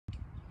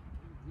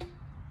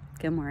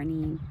Good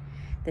morning.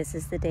 This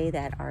is the day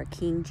that our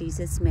King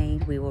Jesus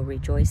made. We will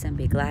rejoice and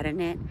be glad in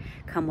it.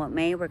 Come what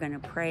may, we're going to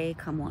pray.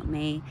 Come what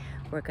may,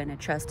 we're going to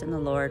trust in the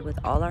Lord with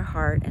all our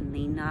heart and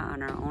lean not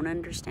on our own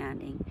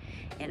understanding.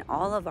 In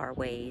all of our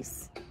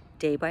ways,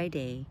 day by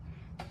day,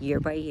 year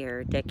by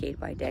year, decade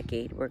by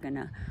decade, we're going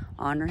to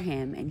honor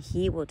him and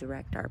he will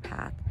direct our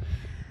path.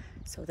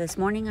 So this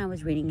morning I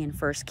was reading in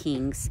 1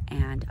 Kings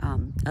and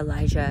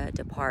Elijah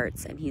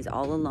departs and he's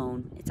all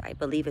alone. I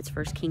believe it's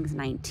 1 Kings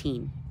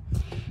 19.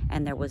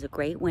 And there was a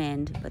great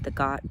wind, but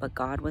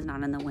God was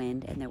not in the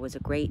wind. And there was a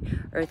great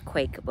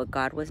earthquake, but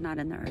God was not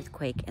in the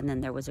earthquake. And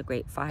then there was a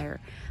great fire,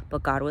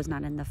 but God was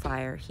not in the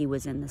fire. He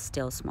was in the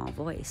still small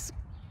voice.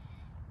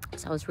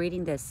 So I was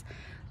reading this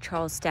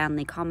Charles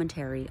Stanley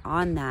commentary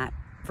on that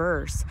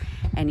verse,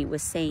 and he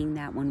was saying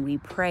that when we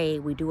pray,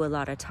 we do a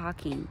lot of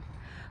talking,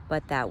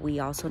 but that we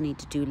also need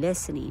to do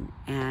listening.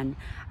 And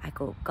I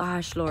go,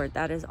 gosh, Lord,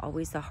 that is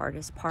always the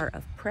hardest part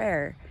of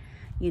prayer,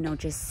 you know,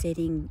 just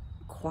sitting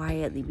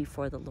quietly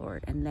before the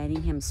Lord and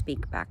letting him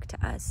speak back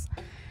to us,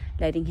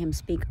 letting him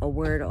speak a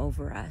word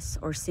over us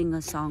or sing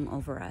a song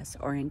over us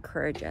or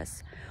encourage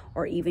us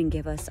or even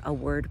give us a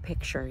word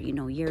picture. You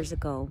know, years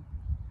ago,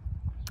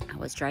 I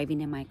was driving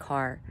in my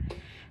car and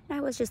I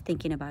was just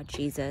thinking about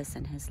Jesus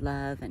and his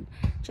love and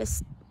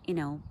just, you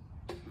know,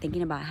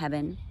 thinking about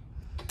heaven.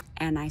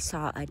 And I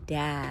saw a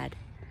dad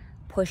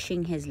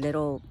pushing his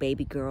little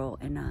baby girl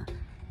in a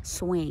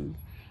swing.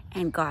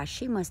 And gosh,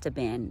 she must have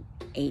been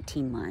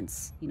 18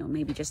 months, you know,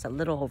 maybe just a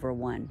little over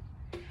one.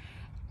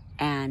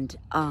 And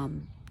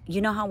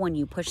you know how when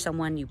you push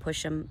someone, you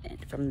push them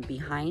from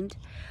behind?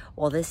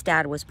 Well, this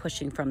dad was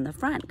pushing from the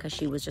front because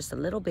she was just a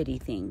little bitty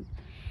thing.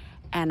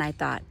 And I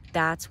thought,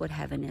 that's what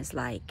heaven is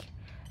like.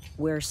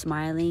 We're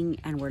smiling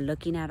and we're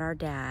looking at our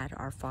dad,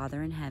 our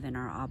Father in heaven,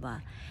 our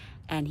Abba,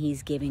 and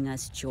he's giving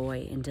us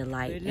joy and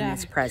delight in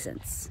his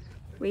presence.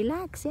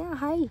 Relax, yeah,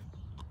 hi.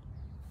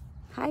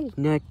 Hi.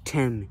 Not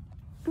Tim.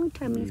 No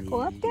tummies.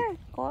 Go up there.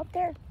 Go up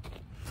there.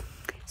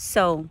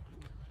 So,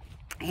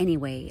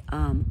 anyway,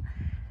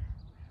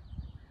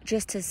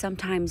 just to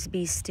sometimes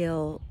be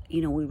still,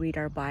 you know, we read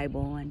our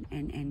Bible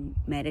and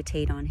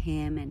meditate on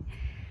him and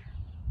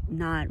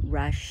not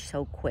rush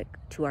so quick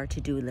to our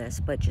to-do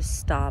list, but just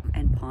stop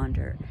and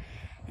ponder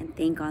and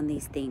think on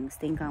these things.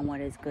 Think on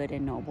what is good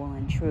and noble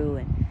and true.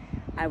 And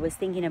I was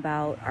thinking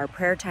about our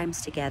prayer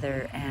times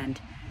together, and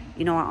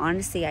you know,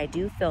 honestly, I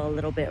do feel a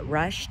little bit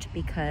rushed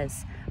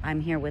because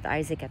I'm here with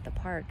Isaac at the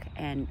park.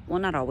 And, well,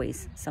 not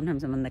always.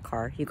 Sometimes I'm in the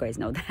car. You guys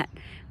know that.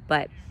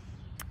 But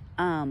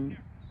I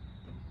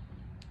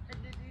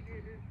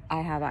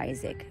have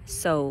Isaac.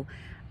 So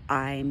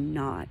I'm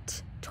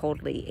not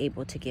totally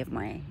able to give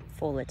my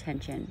full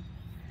attention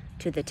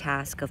to the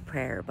task of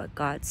prayer. But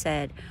God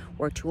said,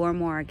 where two or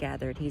more are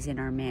gathered, he's in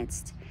our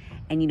midst.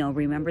 And, you know,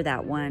 remember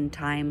that one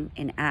time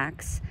in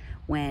Acts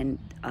when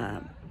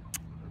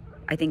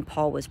I think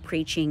Paul was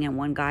preaching and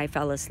one guy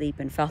fell asleep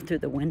and fell through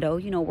the window.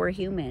 You know, we're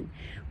human.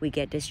 We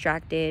get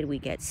distracted, we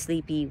get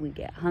sleepy, we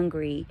get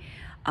hungry.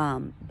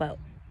 But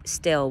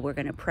still, we're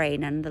going to pray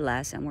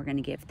nonetheless, and we're going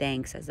to give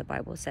thanks, as the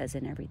Bible says,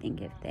 in everything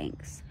give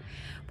thanks.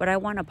 But I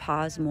want to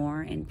pause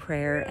more in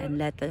prayer and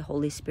let the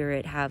Holy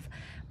Spirit have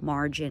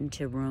margin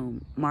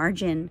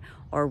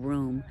or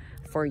room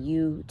for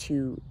you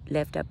to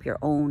lift up your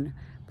own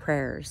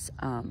prayers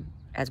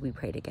as we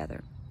pray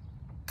together.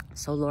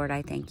 So, Lord,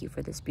 I thank you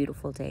for this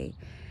beautiful day.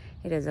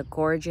 It is a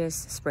gorgeous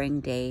spring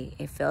day.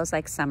 It feels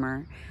like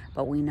summer,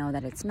 but we know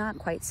that it's not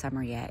quite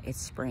summer yet. It's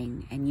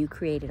spring, and you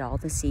created all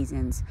the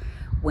seasons,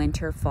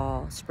 winter,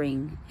 fall,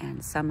 spring,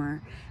 and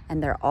summer,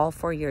 and they're all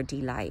for your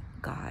delight,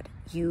 God.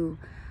 You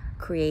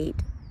create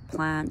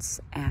plants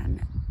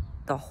and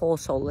the whole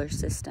solar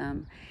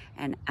system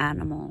and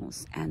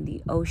animals and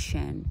the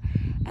ocean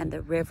and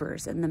the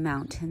rivers and the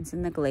mountains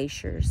and the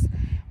glaciers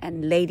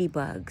and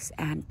ladybugs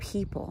and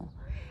people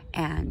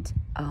and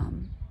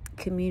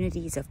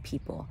communities of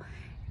people.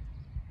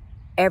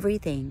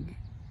 Everything,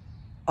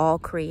 all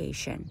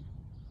creation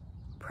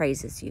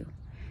praises you.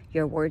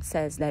 Your word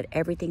says, let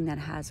everything that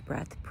has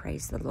breath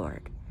praise the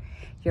Lord.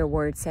 Your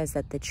word says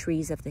that the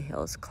trees of the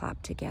hills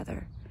clap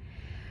together.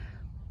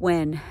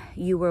 When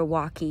you were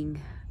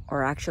walking,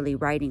 or actually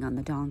riding on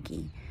the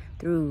donkey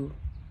through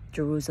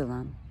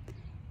Jerusalem,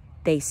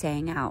 they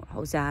sang out,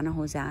 Hosanna,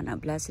 Hosanna,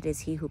 blessed is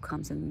he who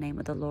comes in the name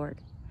of the Lord.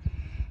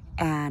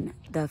 And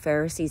the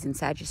Pharisees and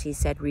Sadducees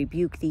said,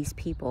 rebuke these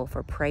people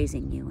for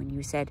praising you. And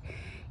you said,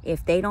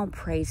 if they don't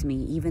praise me,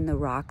 even the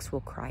rocks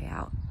will cry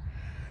out.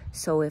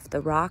 So if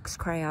the rocks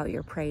cry out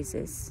your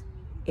praises,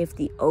 if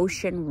the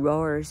ocean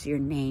roars your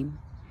name,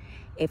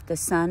 if the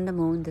sun, the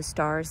moon, the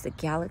stars, the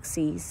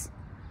galaxies,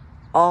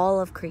 all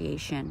of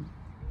creation,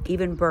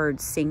 even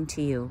birds sing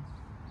to you.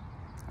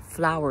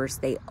 Flowers,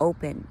 they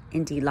open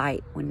in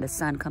delight when the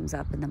sun comes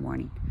up in the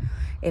morning.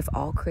 If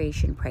all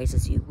creation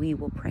praises you, we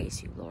will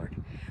praise you, Lord.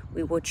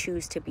 We will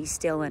choose to be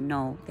still and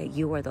know that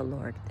you are the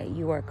Lord, that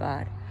you are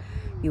God.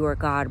 You are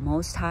God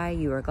most high.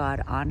 You are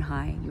God on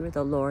high. You are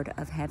the Lord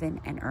of heaven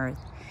and earth.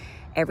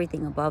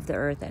 everything above the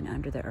earth and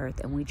under the earth.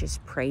 And we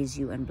just praise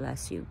you and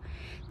bless you.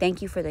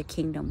 Thank you for the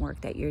kingdom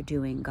work that you're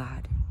doing,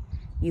 God.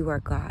 You are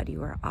God.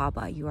 You are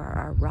Abba. You are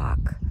our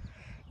rock.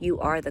 You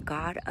are the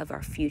God of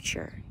our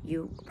future.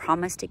 You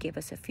promised to give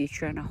us a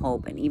future and a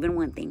hope. And even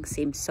when things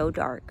seem so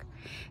dark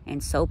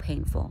and so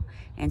painful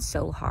and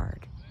so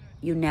hard,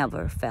 you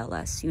never fail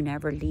us. You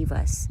never leave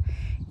us.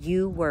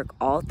 You work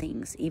all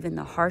things, even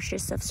the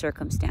harshest of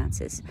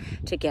circumstances,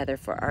 together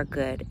for our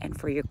good and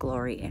for your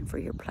glory and for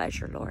your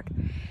pleasure, Lord.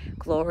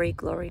 Glory,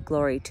 glory,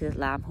 glory to the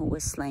Lamb who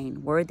was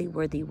slain. Worthy,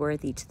 worthy,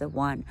 worthy to the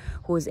one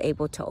who is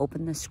able to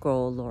open the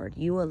scroll, Lord.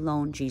 You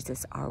alone,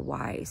 Jesus, are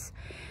wise.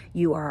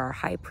 You are our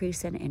high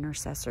priest and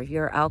intercessor.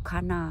 You're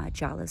Elkanah,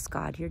 jealous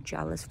God. You're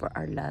jealous for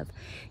our love.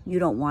 You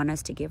don't want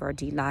us to give our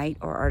delight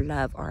or our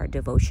love or our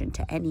devotion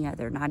to any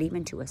other, not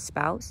even to a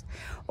spouse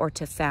or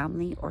to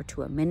family or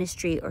to a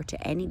ministry or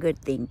to any good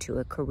thing, to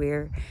a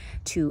career,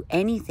 to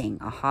anything,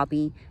 a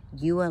hobby.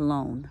 You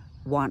alone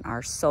want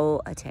our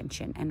sole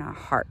attention and our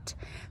heart.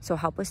 So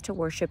help us to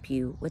worship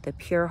you with a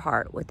pure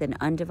heart, with an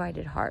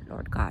undivided heart,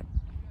 Lord God.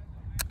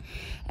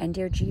 And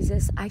dear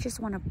Jesus, I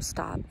just want to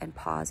stop and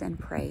pause and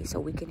pray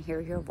so we can hear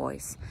your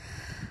voice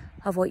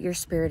of what your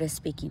Spirit is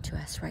speaking to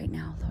us right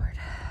now, Lord.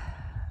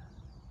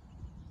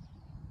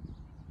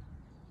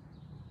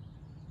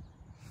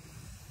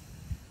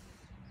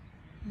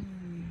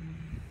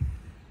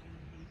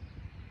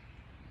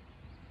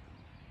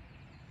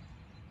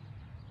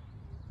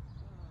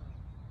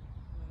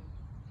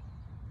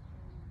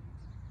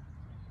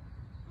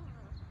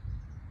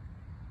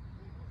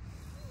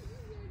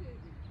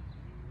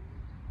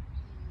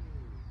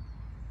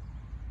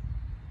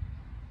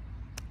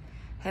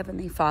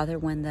 Heavenly Father,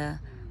 when the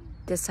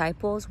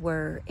disciples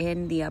were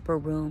in the upper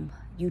room,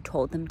 you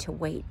told them to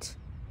wait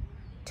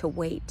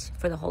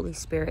for the Holy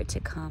Spirit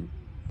to come.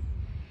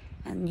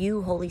 And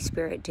you, Holy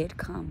Spirit, did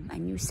come.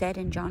 And you said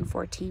in John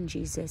 14,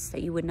 Jesus,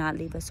 that you would not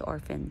leave us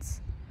orphans,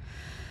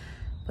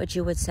 but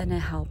you would send a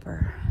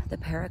helper, the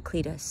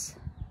Paracletus,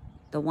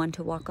 the one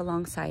to walk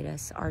alongside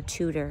us, our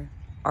tutor,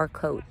 our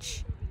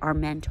coach, our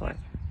mentor,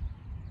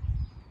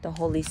 the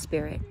Holy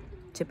Spirit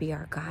to be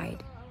our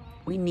guide.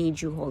 We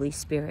need you, Holy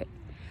Spirit.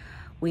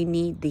 We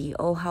need thee.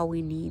 Oh, how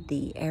we need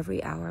thee.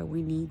 Every hour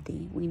we need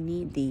thee. We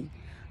need thee,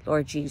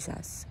 Lord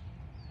Jesus.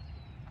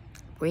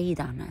 Breathe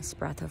on us,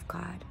 breath of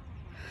God.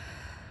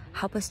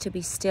 Help us to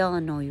be still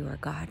and know you are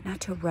God, not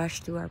to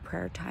rush through our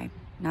prayer time,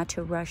 not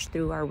to rush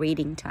through our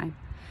reading time,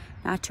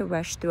 not to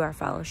rush through our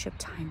fellowship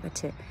time, but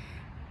to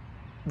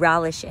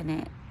relish in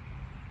it,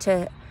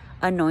 to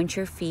anoint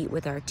your feet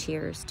with our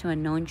tears, to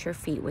anoint your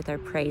feet with our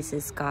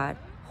praises, God.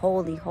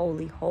 Holy,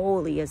 holy,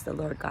 holy is the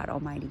Lord God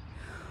Almighty,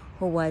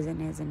 who was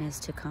and is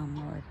to come,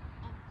 Lord.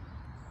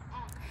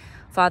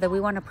 Father, we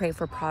want to pray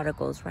for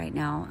prodigals right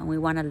now, and we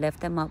want to lift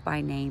them up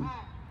by name.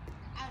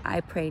 I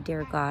pray,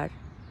 dear God,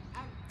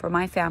 for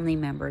my family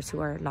members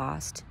who are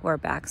lost, who are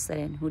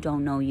backslidden, who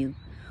don't know you,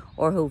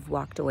 or who've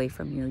walked away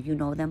from you. You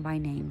know them by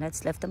name.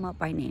 Let's lift them up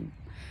by name.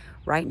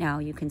 Right now,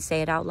 you can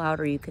say it out loud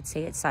or you could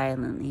say it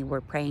silently.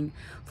 We're praying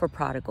for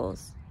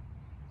prodigals.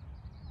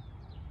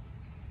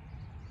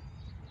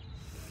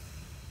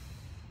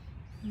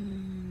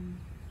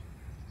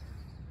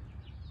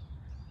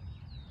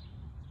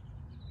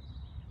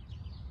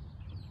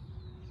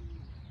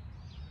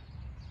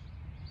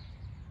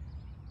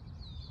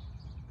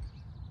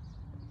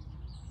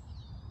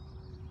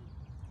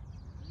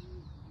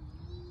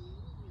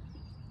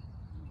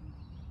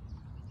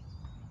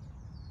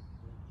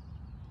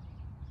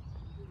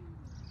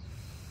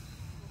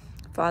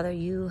 Father,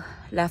 you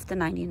left the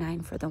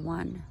 99 for the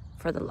one,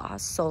 for the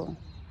lost soul,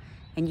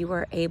 and you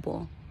are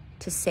able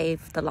to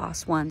save the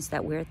lost ones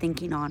that we're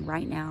thinking on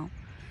right now.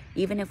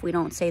 Even if we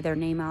don't say their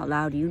name out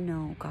loud, you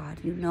know, God,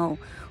 you know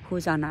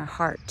who's on our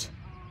heart,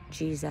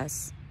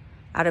 Jesus.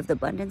 Out of the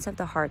abundance of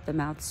the heart, the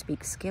mouth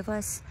speaks. Give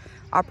us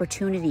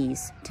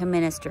opportunities to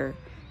minister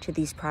to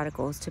these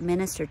prodigals, to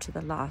minister to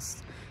the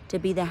lost, to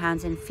be the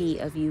hands and feet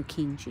of you,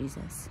 King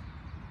Jesus.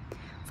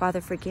 Father,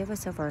 forgive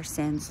us of our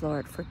sins,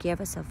 Lord.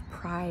 Forgive us of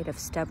pride, of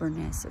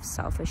stubbornness, of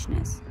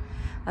selfishness,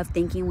 of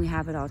thinking we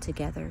have it all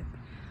together.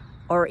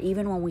 Or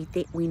even when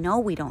we know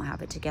we don't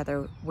have it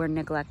together, we're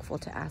neglectful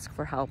to ask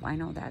for help. I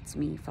know that's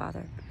me,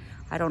 Father.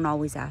 I don't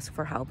always ask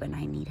for help, and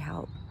I need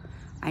help.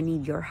 I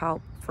need your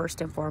help first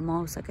and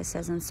foremost. Like it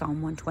says in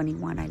Psalm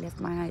 121, I lift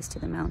my eyes to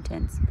the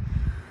mountains.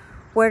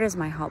 Where does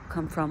my help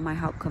come from? My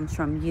help comes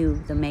from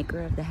you, the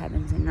maker of the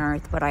heavens and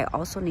earth. But I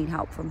also need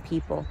help from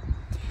people.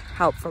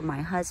 Help from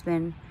my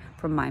husband,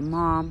 from my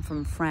mom,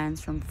 from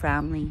friends, from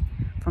family,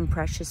 from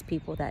precious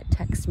people that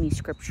text me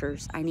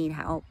scriptures. I need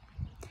help.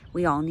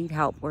 We all need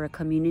help. We're a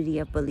community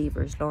of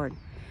believers, Lord.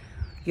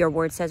 Your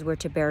word says we're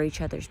to bear each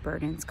other's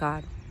burdens,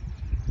 God.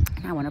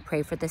 And I want to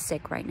pray for the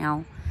sick right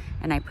now.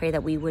 And I pray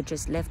that we would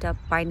just lift up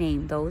by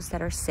name those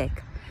that are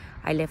sick.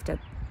 I lift up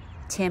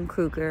Tim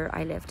Kruger.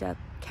 I lift up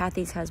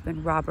Kathy's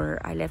husband,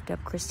 Robert. I lift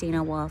up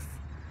Christina Wolf.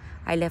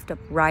 I lift up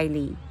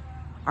Riley,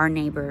 our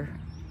neighbor,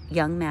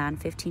 young man,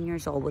 15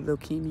 years old with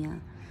leukemia.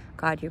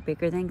 God, you're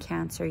bigger than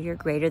cancer. You're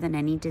greater than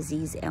any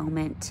disease,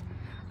 ailment.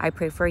 I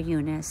pray for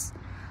Eunice,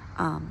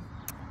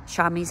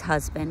 Shami's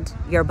husband,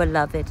 your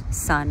beloved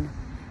son,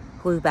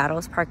 who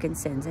battles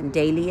Parkinson's, and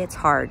daily it's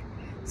hard.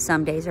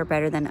 Some days are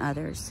better than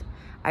others.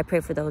 I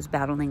pray for those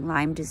battling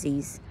Lyme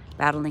disease,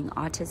 battling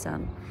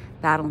autism,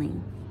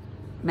 battling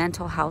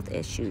mental health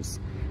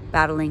issues,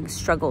 battling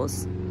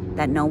struggles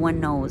that no one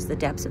knows the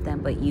depths of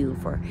them but you.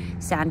 For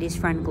Sandy's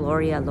friend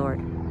Gloria,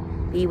 Lord,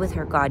 be with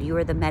her, God. You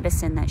are the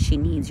medicine that she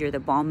needs. You're the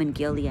balm in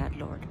Gilead,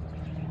 Lord.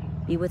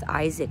 Be with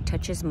Isaac.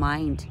 Touch his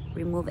mind.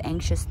 Remove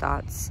anxious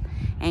thoughts,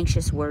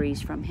 anxious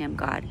worries from him,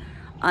 God.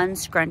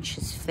 Unscrunch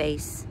his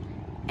face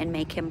and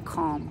make him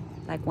calm.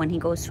 Like when he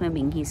goes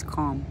swimming, he's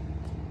calm.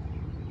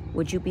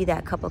 Would you be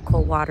that cup of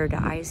cold water to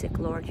Isaac,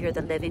 Lord? You're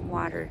the living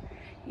water.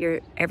 You're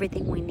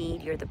everything we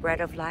need. You're the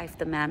bread of life,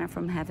 the manna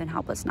from heaven.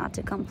 Help us not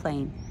to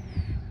complain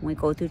when we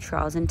go through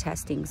trials and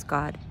testings,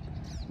 God.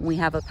 When we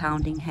have a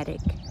pounding headache,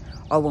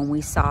 or when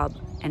we sob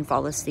and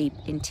fall asleep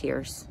in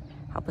tears.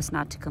 Help us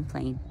not to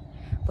complain,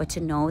 but to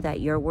know that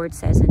your word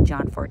says in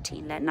John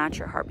 14, let not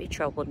your heart be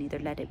troubled, neither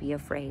let it be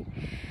afraid.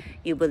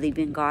 You believe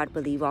in God,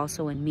 believe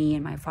also in me.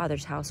 In my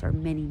Father's house are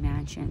many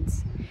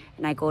mansions,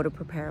 and I go to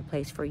prepare a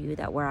place for you,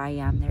 that where I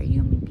am, there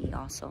you may be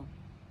also.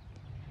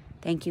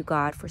 Thank you,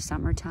 God, for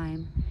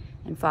summertime,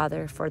 and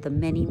Father, for the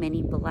many,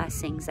 many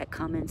blessings that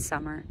come in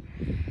summer.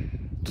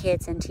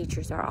 Kids and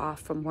teachers are off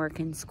from work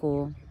and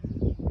school.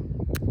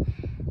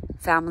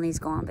 Families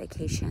go on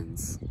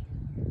vacations.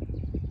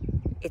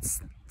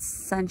 It's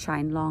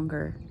sunshine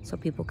longer, so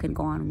people can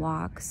go on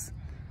walks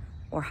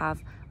or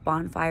have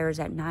bonfires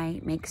at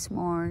night, make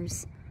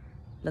s'mores,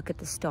 look at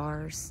the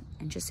stars,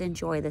 and just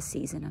enjoy the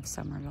season of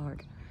summer,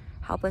 Lord.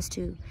 Help us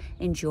to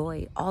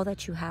enjoy all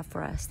that you have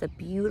for us. The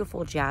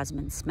beautiful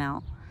jasmine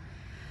smell,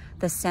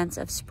 the scents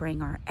of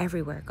spring are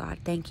everywhere, God.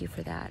 Thank you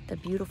for that. The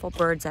beautiful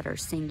birds that are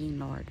singing,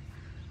 Lord.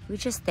 We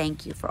just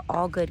thank you for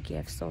all good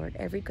gifts, Lord.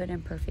 Every good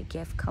and perfect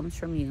gift comes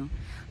from you.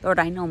 Lord,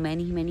 I know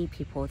many, many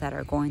people that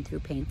are going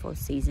through painful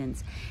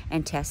seasons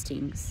and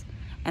testings,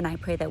 and I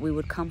pray that we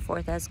would come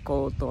forth as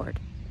gold, Lord.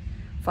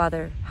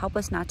 Father, help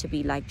us not to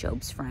be like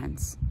Job's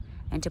friends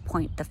and to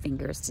point the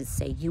fingers to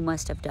say, you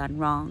must have done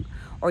wrong,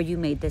 or you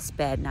made this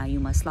bed, now you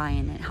must lie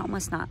in it. Help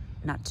us not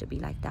to be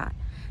like that,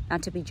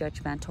 not to be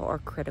judgmental or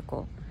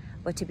critical,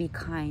 but to be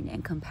kind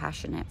and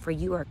compassionate, for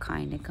you are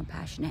kind and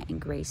compassionate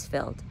and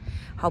grace-filled.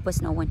 Help us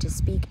know when to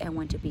speak and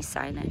when to be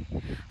silent.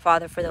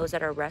 Father, for those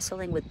that are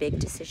wrestling with big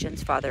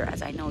decisions, Father,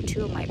 as I know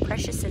two of my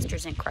precious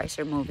sisters in Christ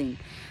are moving,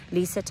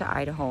 Lisa to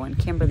Idaho and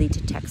Kimberly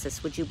to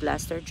Texas, would you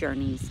bless their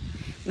journeys?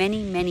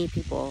 Many, many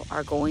people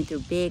are going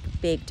through big,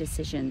 big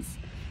decisions,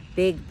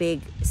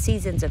 big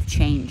seasons of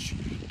change.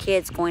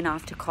 Kids going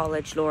off to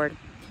college, Lord.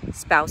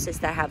 Spouses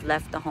that have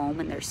left the home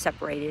and they're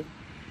separated.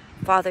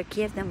 Father,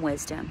 give them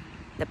wisdom.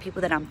 The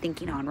people that I'm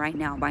thinking on right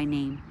now by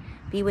name,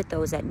 be with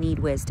those that need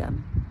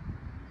wisdom.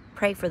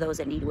 Pray for those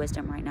that need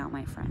wisdom right now,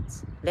 my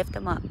friends. Lift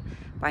them up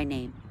by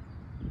name.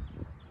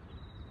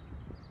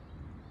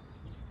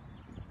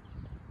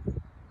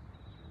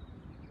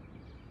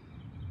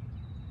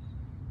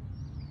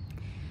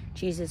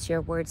 Jesus, your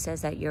word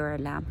says that you're a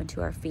lamp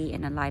unto our feet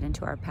and a light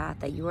unto our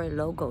path, that you are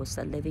Logos,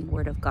 the living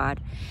word of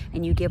God,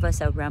 and you give us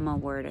a Rhema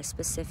word, a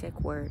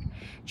specific word.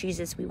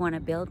 Jesus, we want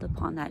to build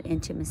upon that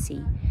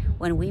intimacy.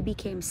 When we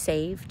became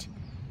saved,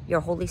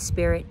 your Holy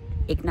Spirit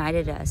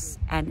ignited us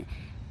and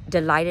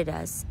delighted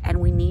us,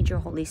 and we need your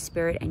Holy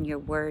Spirit and your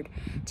word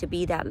to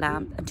be that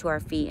lamp unto our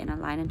feet and a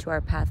light unto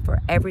our path for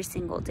every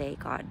single day,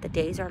 God. The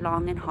days are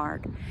long and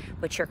hard,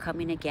 but you're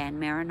coming again.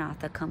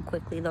 Maranatha, come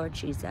quickly, Lord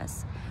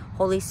Jesus.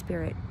 Holy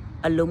Spirit,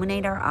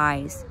 illuminate our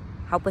eyes.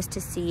 Help us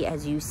to see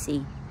as you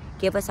see.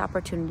 Give us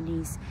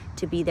opportunities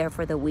to be there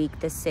for the weak,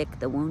 the sick,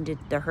 the wounded,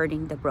 the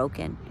hurting, the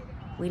broken.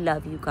 We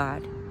love you,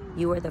 God.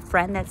 You are the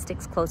friend that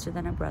sticks closer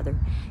than a brother.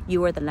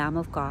 You are the Lamb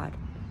of God.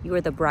 You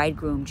are the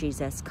bridegroom,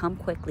 Jesus. Come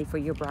quickly for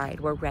your bride.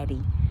 We're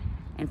ready.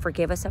 And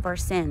forgive us of our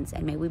sins,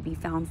 and may we be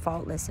found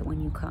faultless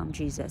when you come,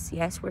 Jesus.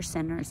 Yes, we're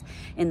sinners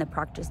in the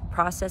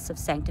process of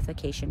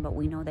sanctification, but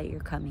we know that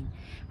you're coming.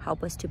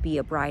 Help us to be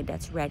a bride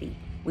that's ready.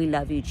 We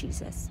love you,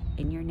 Jesus.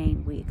 In your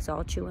name, we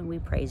exalt you and we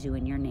praise you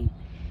in your name.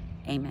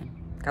 Amen.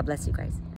 God bless you guys.